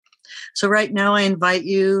So right now, I invite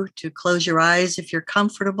you to close your eyes if you're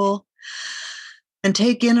comfortable and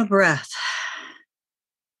take in a breath.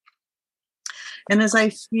 And as I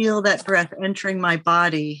feel that breath entering my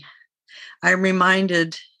body, I'm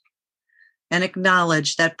reminded and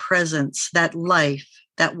acknowledge that presence, that life,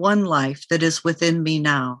 that one life that is within me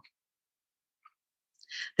now.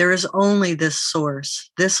 There is only this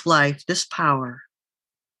source, this life, this power.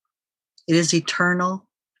 It is eternal.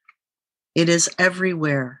 It is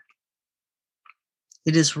everywhere.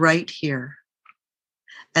 It is right here.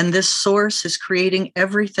 And this source is creating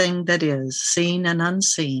everything that is, seen and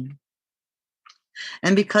unseen.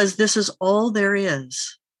 And because this is all there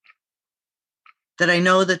is, that I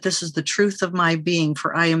know that this is the truth of my being,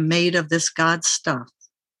 for I am made of this God stuff,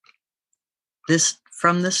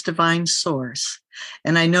 from this divine source.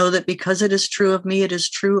 And I know that because it is true of me, it is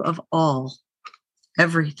true of all,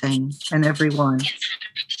 everything and everyone.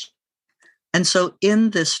 And so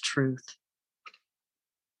in this truth,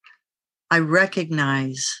 I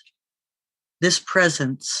recognize this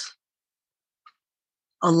presence,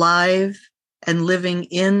 alive and living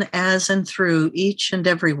in, as, and through each and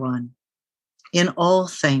every one, in all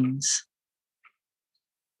things.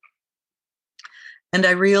 And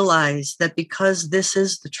I realize that because this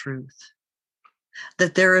is the truth,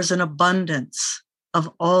 that there is an abundance of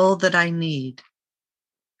all that I need.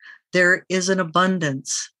 There is an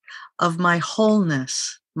abundance of my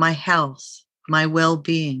wholeness, my health, my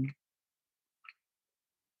well-being.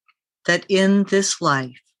 That in this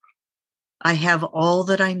life, I have all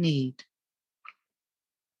that I need.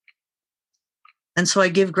 And so I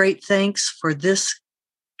give great thanks for this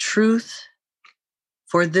truth,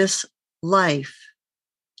 for this life,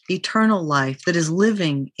 eternal life that is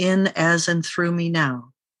living in, as, and through me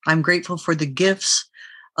now. I'm grateful for the gifts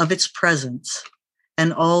of its presence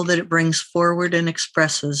and all that it brings forward and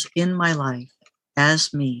expresses in my life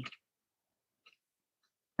as me.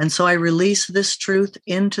 And so I release this truth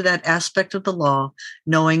into that aspect of the law,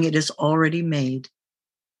 knowing it is already made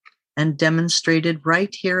and demonstrated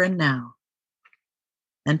right here and now.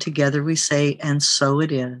 And together we say, and so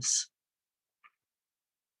it is.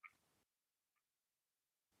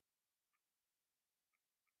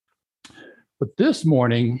 But this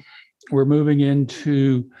morning, we're moving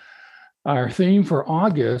into our theme for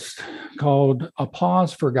August called A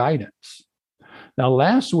Pause for Guidance. Now,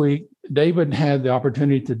 last week, David had the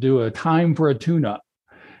opportunity to do a time for a tune-up.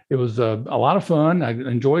 It was a lot of fun. I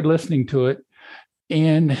enjoyed listening to it.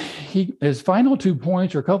 And his final 2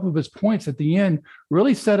 points, or a couple of his points at the end,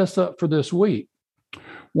 really set us up for this week.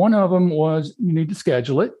 One of them was you need to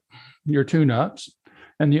schedule it, your tune-ups.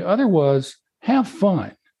 And the other was have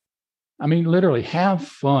fun. I mean, literally, have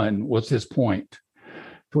fun was his point,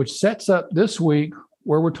 which sets up this week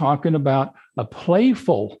where we're talking about a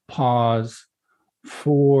playful pause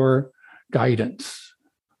for guidance,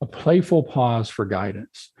 a playful pause for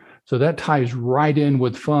guidance. So that ties right in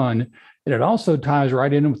with fun. And it also ties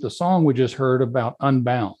right in with the song we just heard about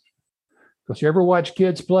Unbound. Because you ever watch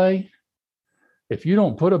kids play? If you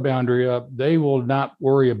don't put a boundary up, they will not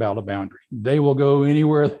worry about a boundary. They will go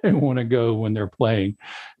anywhere they want to go when they're playing.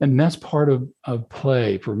 And that's part of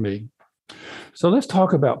play for me. So let's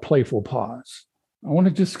talk about playful pause. I want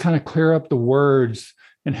to just kind of clear up the words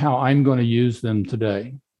and how I'm going to use them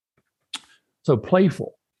today. So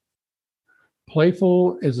playful.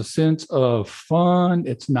 Playful is a sense of fun.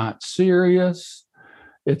 It's not serious.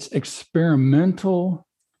 It's experimental.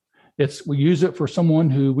 We use it for someone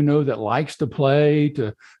who we know that likes to play,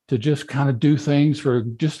 to just kind of do things for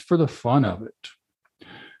the fun of it.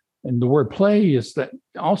 And the word play is that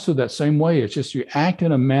also that same way. It's just you act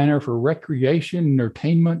in a manner for recreation,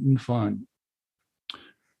 entertainment, and fun.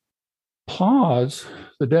 Pause,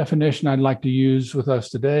 the definition I'd like to use with us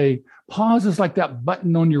today, pause is like that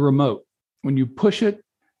button on your remote. When you push it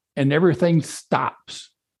and everything stops.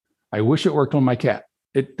 I wish it worked on my cat.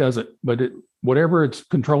 It doesn't, but whatever it's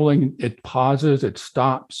controlling, it pauses, it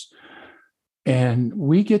stops. And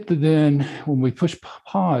we get to then, when we push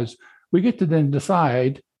pause, we get to then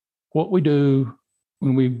decide what we do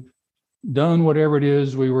when we've done whatever it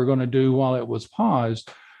is we were going to do while it was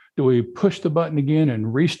paused. Do we push the button again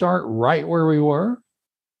and restart right where we were?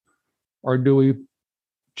 Or do we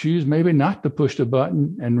choose maybe not to push the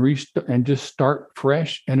button and just start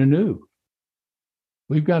fresh and anew?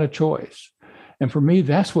 We've got a choice. And for me,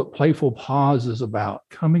 that's what playful pause is about,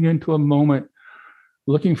 coming into a moment,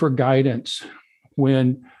 looking for guidance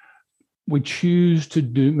when we choose to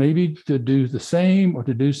do the same or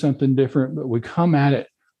to do something different, but we come at it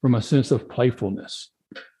from a sense of playfulness.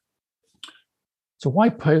 So why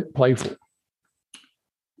playful?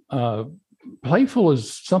 playful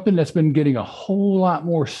is something that's been getting a whole lot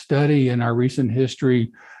more study in our recent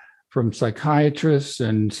history from psychiatrists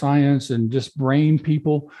and science and just brain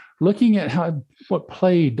people looking at what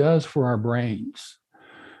play does for our brains.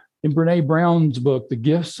 In Brene Brown's book, The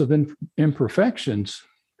Gifts of Imperfections,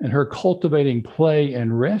 and her Cultivating Play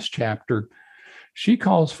and Rest chapter, she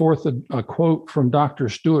calls forth a quote from Dr.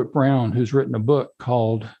 Stuart Brown, who's written a book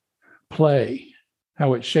called Play,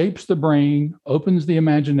 How It Shapes the Brain, Opens the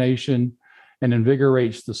Imagination, and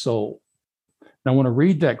Invigorates the Soul. And I want to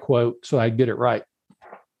read that quote so I get it right.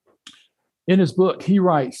 In his book, he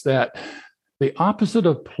writes that the opposite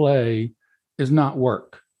of play is not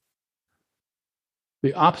work.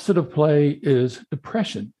 The opposite of play is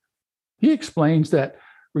depression. He explains that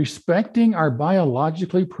respecting our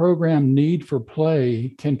biologically programmed need for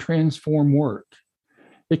play can transform work.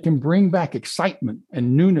 It can bring back excitement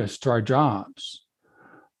and newness to our jobs.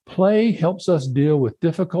 Play helps us deal with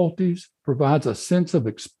difficulties, provides a sense of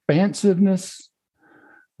expansiveness,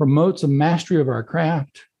 promotes a mastery of our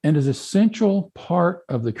craft, and is an essential part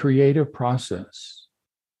of the creative process.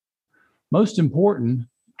 Most important,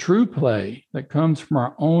 true play that comes from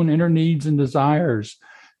our own inner needs and desires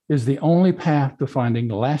is the only path to finding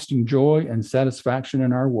lasting joy and satisfaction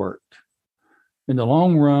in our work. In the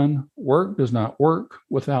long run, work does not work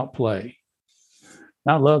without play.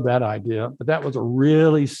 I love that idea, but that was a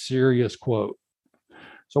really serious quote.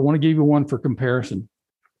 So I want to give you one for comparison.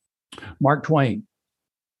 Mark Twain.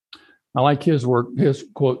 I like his work, his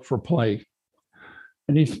quote for play.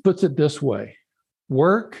 And he puts it this way: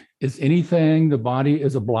 work is anything the body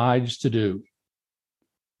is obliged to do.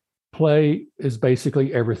 Play is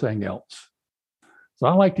basically everything else. So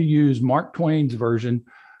I like to use Mark Twain's version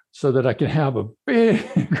so that I can have a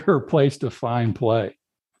bigger place to find play.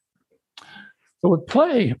 So with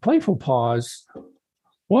playful pause,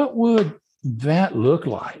 what would that look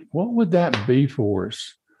like? What would that be for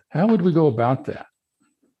us? How would we go about that?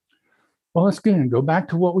 Well, let's again go back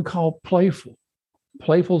to what we call playful.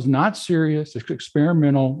 Playful is not serious, it's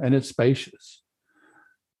experimental, and it's spacious.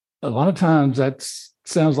 A lot of times that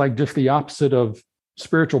sounds like just the opposite of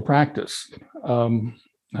spiritual practice.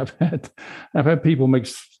 I've had people make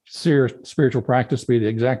serious spiritual practice be the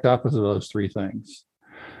exact opposite of those three things.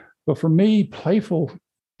 But for me, playful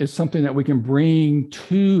is something that we can bring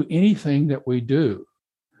to anything that we do.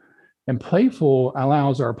 And playful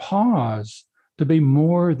allows our pause to be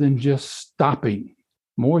more than just stopping,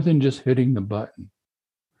 more than just hitting the button.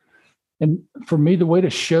 And for me, the way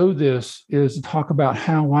to show this is to talk about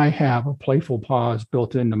how I have a playful pause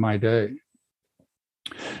built into my day.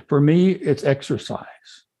 For me, it's exercise.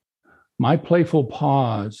 My playful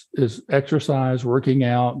pause is exercise, working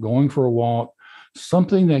out, going for a walk,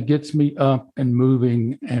 something that gets me up and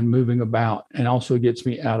moving about, and also gets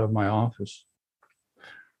me out of my office.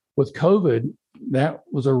 With COVID, that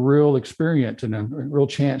was a real experience and a real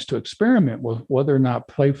chance to experiment with whether or not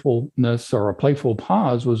playfulness or a playful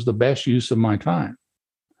pause was the best use of my time.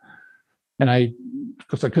 And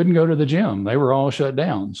because I couldn't go to the gym, they were all shut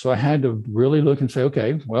down. So I had to really look and say,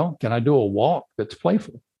 okay, well, can I do a walk that's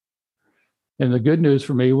playful? And the good news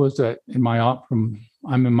for me was that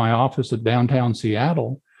I'm in my office at downtown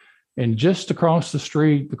Seattle, and just across the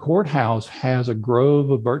street, the courthouse has a grove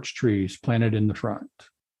of birch trees planted in the front.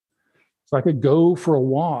 So I could go for a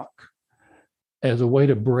walk as a way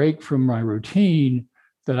to break from my routine,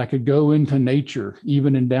 that I could go into nature,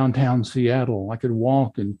 even in downtown Seattle. I could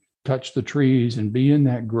walk and touch the trees and be in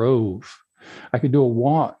that grove. I could do a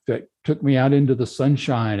walk that took me out into the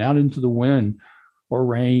sunshine, out into the wind or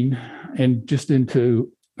rain, and just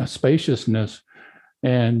into a spaciousness.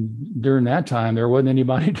 And during that time, there wasn't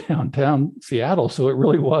anybody downtown Seattle, so it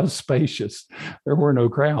really was spacious. There were no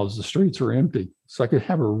crowds. The streets were empty. So I could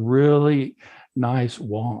have a really nice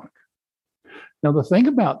walk. Now, the thing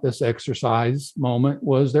about this exercise moment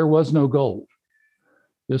was there was no goal.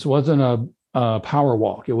 This wasn't a power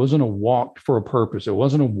walk. It wasn't a walk for a purpose. It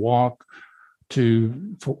wasn't a walk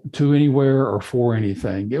to anywhere or for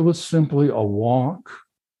anything. It was simply a walk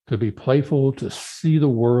to be playful, to see the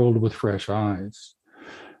world with fresh eyes.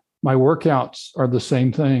 My workouts are the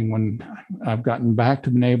same thing. When I've gotten back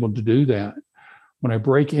to being able to do that, when I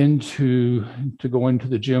break into to go into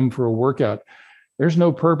the gym for a workout, there's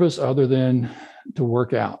no purpose other than to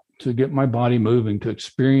work out, to get my body moving, to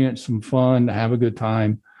experience some fun, to have a good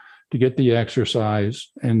time, to get the exercise.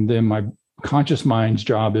 And then my conscious mind's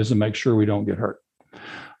job is to make sure we don't get hurt.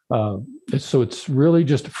 So it's really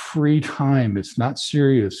just free time. It's not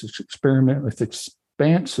serious. It's experiment. It's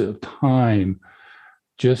expansive time,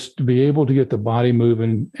 just to be able to get the body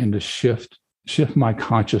moving and to shift my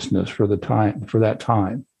consciousness for that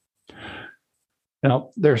time.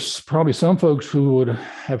 Now, there's probably some folks who would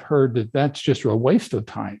have heard that that's just a waste of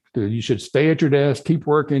time. You should stay at your desk, keep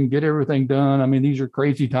working, get everything done. I mean, these are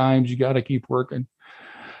crazy times. You got to keep working.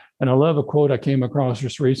 And I love a quote I came across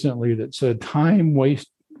just recently that said,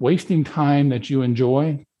 wasting time that you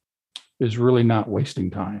enjoy is really not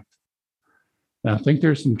wasting time. And I think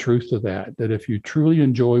there's some truth to that if you truly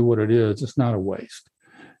enjoy what it is, it's not a waste.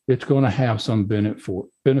 It's going to have some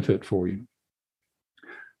benefit for you.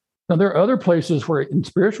 Now, there are other places where in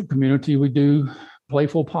spiritual community, we do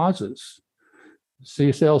playful pauses.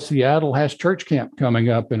 CSL Seattle has church camp coming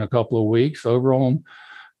up in a couple of weeks over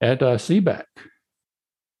at CBAC.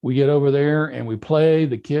 We get over there and we play.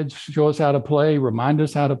 The kids show us how to play, remind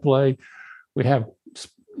us how to play. We have,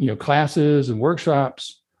 classes and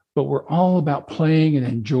workshops, but we're all about playing and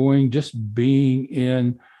enjoying just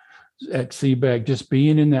being at CBAC, just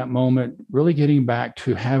being in that moment, really getting back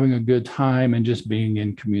to having a good time and just being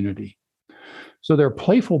in community. So there are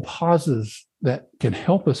playful pauses that can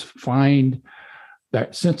help us find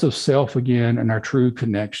that sense of self again and our true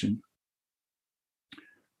connection.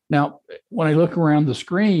 Now, when I look around the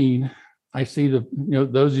screen, I see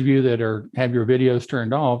those of you that have your videos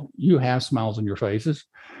turned off, you have smiles on your faces.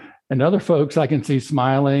 And other folks I can see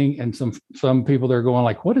smiling, and some people that are going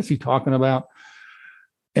like, what is he talking about?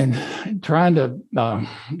 And trying to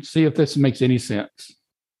see if this makes any sense.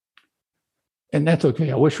 And that's okay.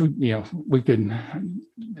 I wish we could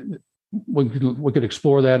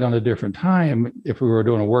explore that on a different time if we were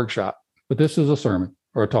doing a workshop, but this is a sermon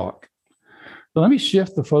or a talk. So let me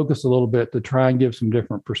shift the focus a little bit to try and give some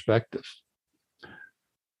different perspectives.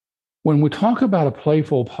 When we talk about a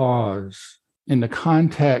playful pause in the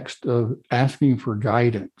context of asking for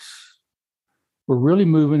guidance, we're really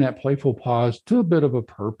moving that playful pause to a bit of a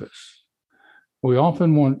purpose. We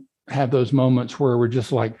often have those moments where we're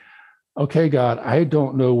just like, okay, God, I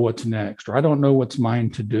don't know what's next, or I don't know what's mine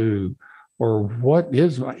to do, or what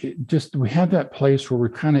is we have that place where we're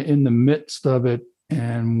kind of in the midst of it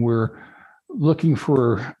and we're looking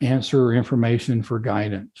for answer or information for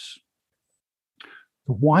guidance.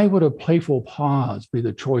 Why would a playful pause be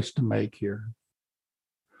the choice to make here?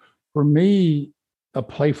 For me, a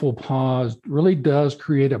playful pause really does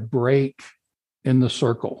create a break in the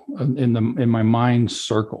circle, in my mind's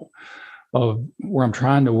circle of where I'm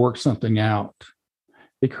trying to work something out.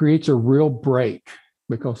 It creates a real break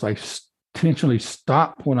because I intentionally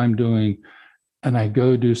stop what I'm doing and I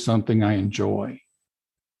go do something I enjoy.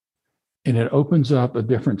 And it opens up a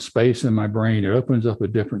different space in my brain. It opens up a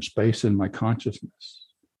different space in my consciousness.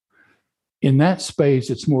 In that space,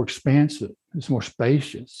 it's more expansive. It's more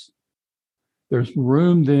spacious. There's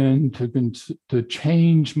room then to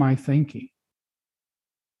change my thinking.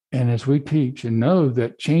 And as we teach and know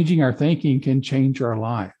that changing our thinking can change our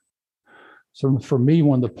life. So for me,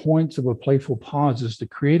 one of the points of a playful pause is to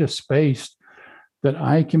create a space that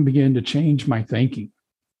I can begin to change my thinking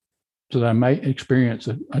so that I might experience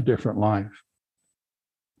a different life.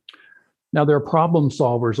 Now, there are problem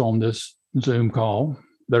solvers on this Zoom call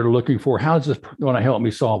that are looking for, how is this going to help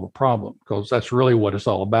me solve a problem? Because that's really what it's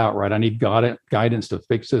all about, right? I need guidance to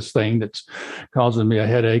fix this thing that's causing me a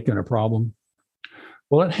headache and a problem.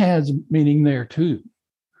 Well, it has meaning there too.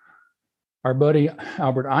 Our buddy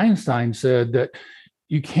Albert Einstein said that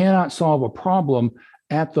you cannot solve a problem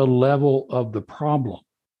at the level of the problem.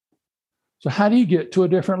 So how do you get to a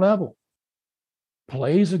different level?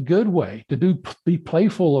 Play is a good way to be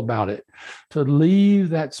playful about it, to leave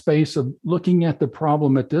that space of looking at the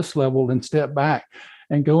problem at this level and step back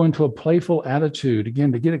and go into a playful attitude,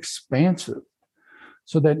 again, to get expansive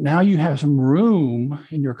so that now you have some room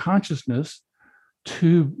in your consciousness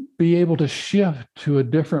to be able to shift to a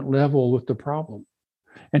different level with the problem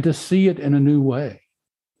and to see it in a new way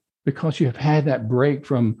because you have had that break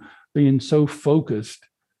from being so focused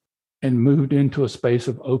and moved into a space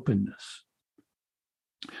of openness.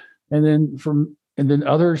 And then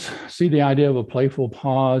others see the idea of a playful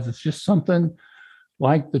pause. It's just something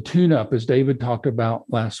like the tune-up, as David talked about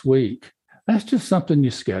last week. That's just something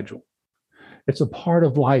you schedule. It's a part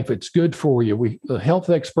of life. It's good for you. The health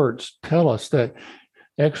experts tell us that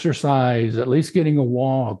exercise, at least getting a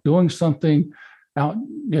walk, doing something out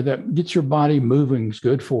that gets your body moving is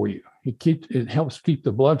good for you. It helps keep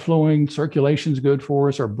the blood flowing. Circulation's good for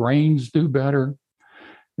us. Our brains do better.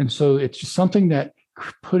 And so it's just something that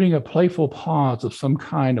putting a playful pause of some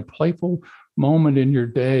kind, a playful moment in your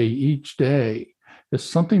day, each day, is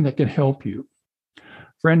something that can help you. A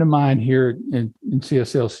friend of mine here in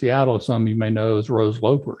CSL Seattle, some of you may know, is Rose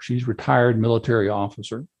Loper. She's a retired military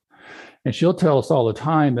officer. And she'll tell us all the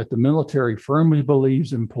time that the military firmly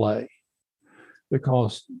believes in play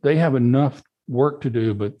because they have enough work to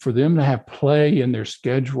do, but for them to have play in their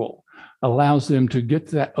schedule allows them to get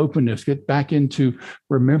to that openness, get back into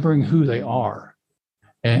remembering who they are,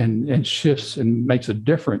 and shifts and makes a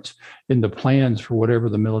difference in the plans for whatever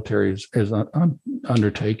the military is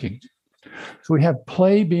undertaking. So we have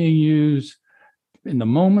play being used in the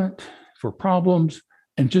moment for problems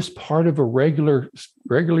and just part of a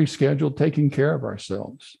regularly scheduled taking care of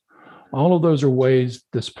ourselves. All of those are ways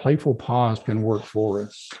this playful pause can work for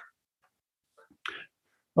us.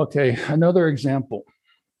 Okay, another example.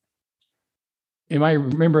 You might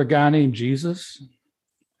remember a guy named Jesus.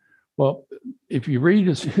 Well, if you read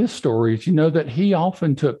his stories, you know that he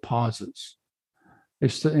often took pauses.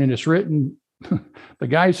 It's written, the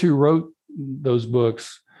guys who wrote those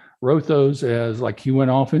books wrote those as like he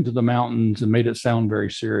went off into the mountains and made it sound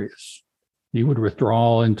very serious. He would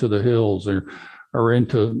withdraw into the hills or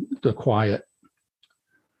into the quiet.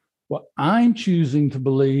 Well, I'm choosing to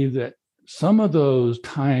believe that some of those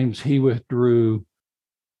times he withdrew,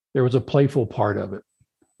 there was a playful part of it.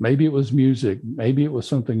 Maybe it was music, maybe it was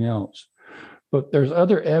something else. But there's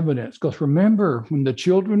other evidence, because remember, when the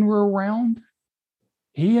children were around,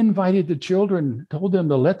 he invited the children, told them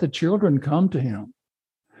to let the children come to him.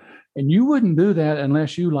 And you wouldn't do that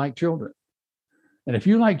unless you like children. And if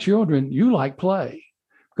you like children, you like play.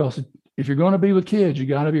 Because if you're going to be with kids, you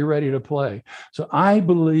got to be ready to play. So I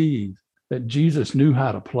believe that Jesus knew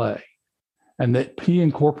how to play and that he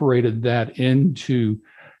incorporated that into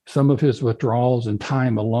some of his withdrawals and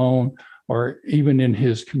time alone, or even in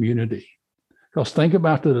his community. Because think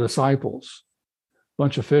about the disciples,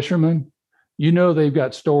 bunch of fishermen. You know, they've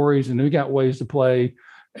got stories and they've got ways to play,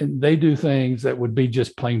 and they do things that would be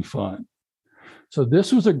just plain fun. So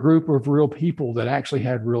this was a group of real people that actually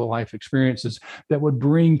had real life experiences that would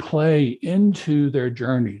bring play into their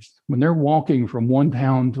journeys when they're walking from one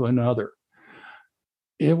town to another.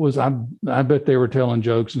 It was, I bet they were telling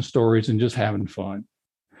jokes and stories and just having fun.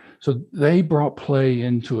 So they brought play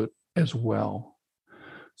into it as well.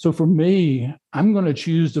 So for me, I'm going to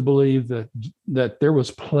choose to believe that there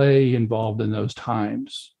was play involved in those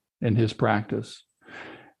times in his practice,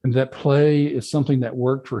 and that play is something that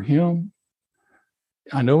worked for him.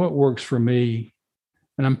 I know it works for me,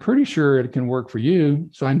 and I'm pretty sure it can work for you.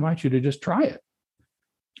 So I invite you to just try it.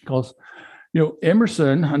 Because,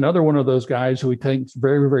 Emerson, another one of those guys who he takes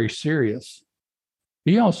very, very serious,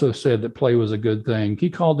 he also said that play was a good thing. He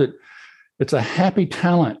called it's a happy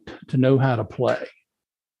talent to know how to play.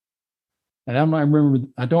 And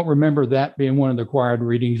I don't remember that being one of the required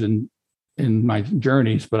readings in my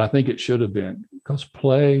journeys, but I think it should have been, because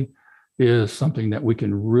play is something that we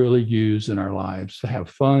can really use in our lives to have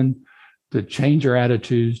fun, to change our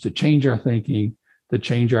attitudes, to change our thinking, to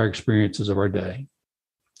change our experiences of our day.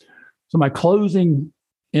 So my closing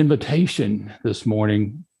invitation this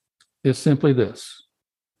morning is simply this.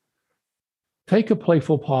 Take a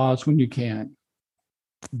playful pause when you can.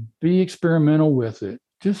 Be experimental with it.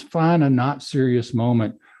 Just find a not serious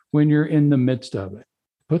moment when you're in the midst of it.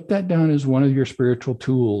 Put that down as one of your spiritual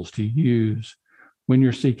tools to use when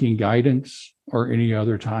you're seeking guidance or any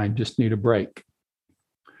other time. Just need a break.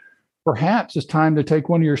 Perhaps it's time to take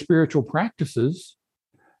one of your spiritual practices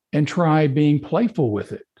and try being playful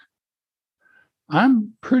with it.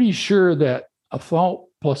 I'm pretty sure that a thought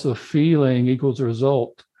plus a feeling equals a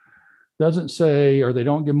result doesn't say, or they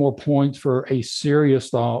don't give more points for a serious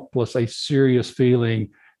thought plus a serious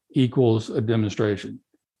feeling equals a demonstration.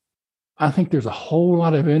 I think there's a whole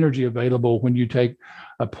lot of energy available when you take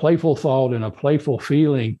a playful thought and a playful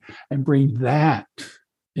feeling and bring that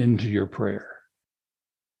into your prayer.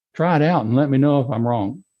 Try it out and let me know if I'm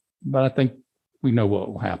wrong, but I think we know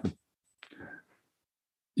what will happen.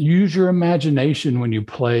 Use your imagination when you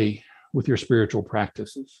play with your spiritual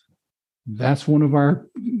practices. That's one of our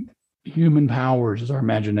human powers, is our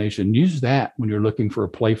imagination. Use that when you're looking for a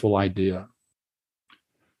playful idea,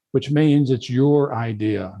 which means it's your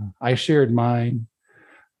idea. I shared mine.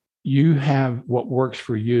 You have what works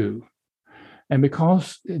for you. And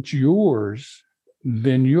because it's yours,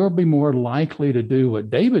 then you'll be more likely to do what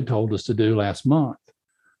David told us to do last month,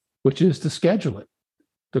 which is to schedule it,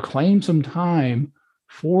 to claim some time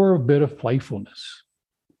for a bit of playfulness.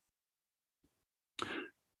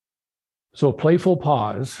 So a playful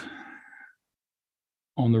pause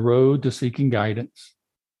on the road to seeking guidance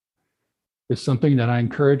is something that I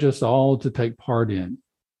encourage us all to take part in.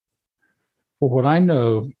 For what I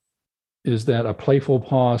know is that a playful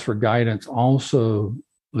pause for guidance also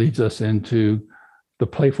leads us into the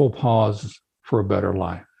playful pause for a better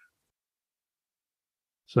life.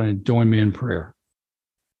 So join me in prayer.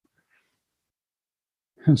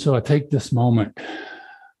 And so I take this moment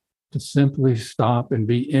to simply stop and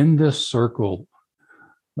be in this circle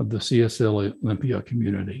of the CSL Olympia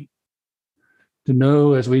community. To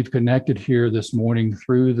know, as we've connected here this morning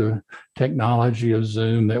through the technology of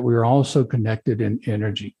Zoom, that we're also connected in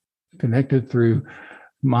energy, connected through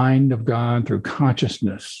mind of God, through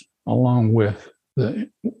consciousness, along with the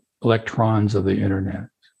electrons of the internet.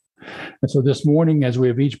 And so this morning, as we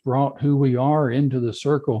have each brought who we are into the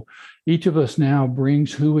circle, each of us now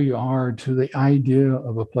brings who we are to the idea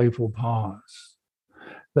of a playful pause.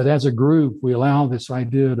 That as a group, we allow this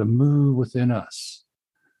idea to move within us,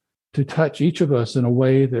 to touch each of us in a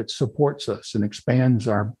way that supports us and expands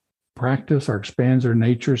our practice, or expands our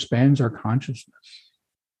nature, expands our consciousness.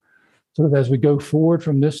 So that as we go forward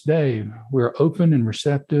from this day, we're open and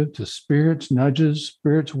receptive to Spirit's nudges,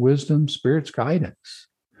 Spirit's wisdom, Spirit's guidance.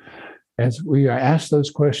 As we are asked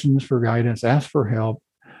those questions for guidance, ask for help,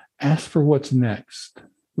 ask for what's next.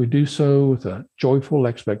 We do so with a joyful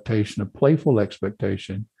expectation, a playful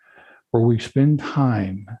expectation, where we spend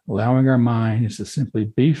time allowing our minds to simply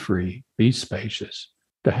be free, be spacious,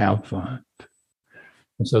 to have fun.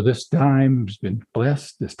 And so this time has been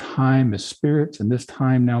blessed. This time is Spirit's, and this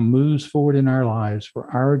time now moves forward in our lives for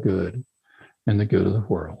our good and the good of the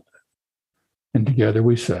world. And together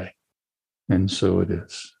we say, and so it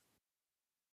is.